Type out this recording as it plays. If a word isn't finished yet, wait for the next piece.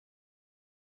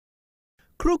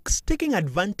Crooks taking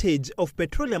advantage of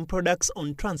petroleum products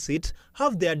on transit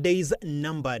have their days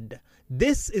numbered.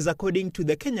 This is according to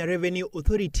the Kenya Revenue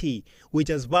Authority, which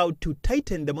has vowed to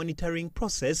tighten the monitoring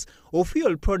process of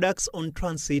fuel products on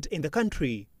transit in the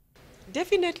country.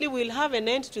 Definitely we'll have an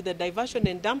end to the diversion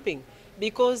and dumping,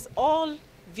 because all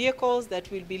vehicles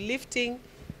that will be lifting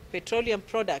petroleum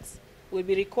products will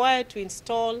be required to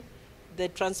install the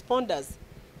transponders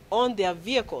on their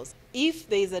vehicles. If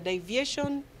there is a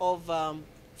deviation of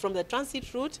from the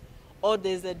transit route, or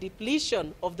there's a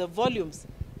depletion of the volumes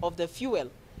of the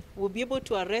fuel, we'll be able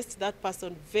to arrest that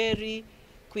person very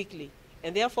quickly.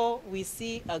 And therefore, we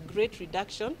see a great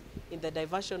reduction in the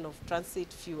diversion of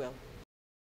transit fuel.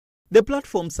 The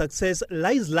platform's success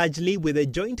lies largely with a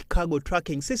joint cargo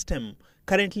tracking system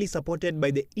currently supported by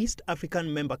the East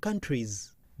African member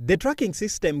countries. The tracking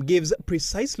system gives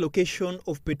precise location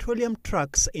of petroleum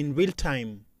trucks in real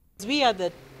time. We are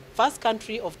the first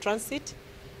country of transit,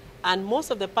 and most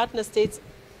of the partner states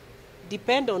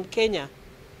depend on Kenya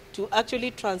to actually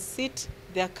transit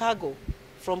their cargo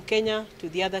from Kenya to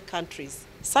the other countries,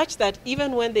 such that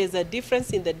even when there's a difference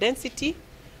in the density,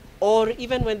 or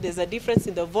even when there's a difference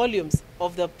in the volumes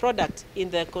of the product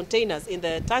in the containers, in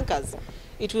the tankers,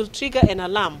 it will trigger an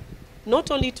alarm,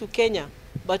 not only to Kenya,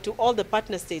 but to all the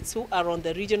partner states who are on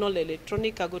the regional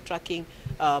electronic cargo tracking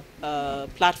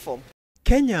platform.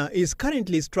 Kenya is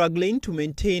currently struggling to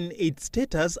maintain its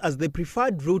status as the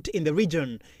preferred route in the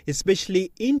region,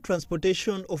 especially in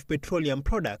transportation of petroleum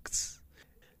products.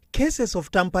 Cases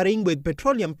of tampering with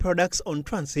petroleum products on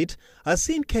transit have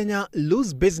seen Kenya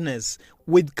lose business,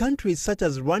 with countries such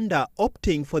as Rwanda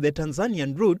opting for the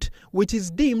Tanzanian route, which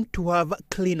is deemed to have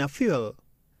cleaner fuel.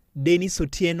 Dennis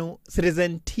Otieno,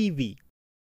 Citizen TV.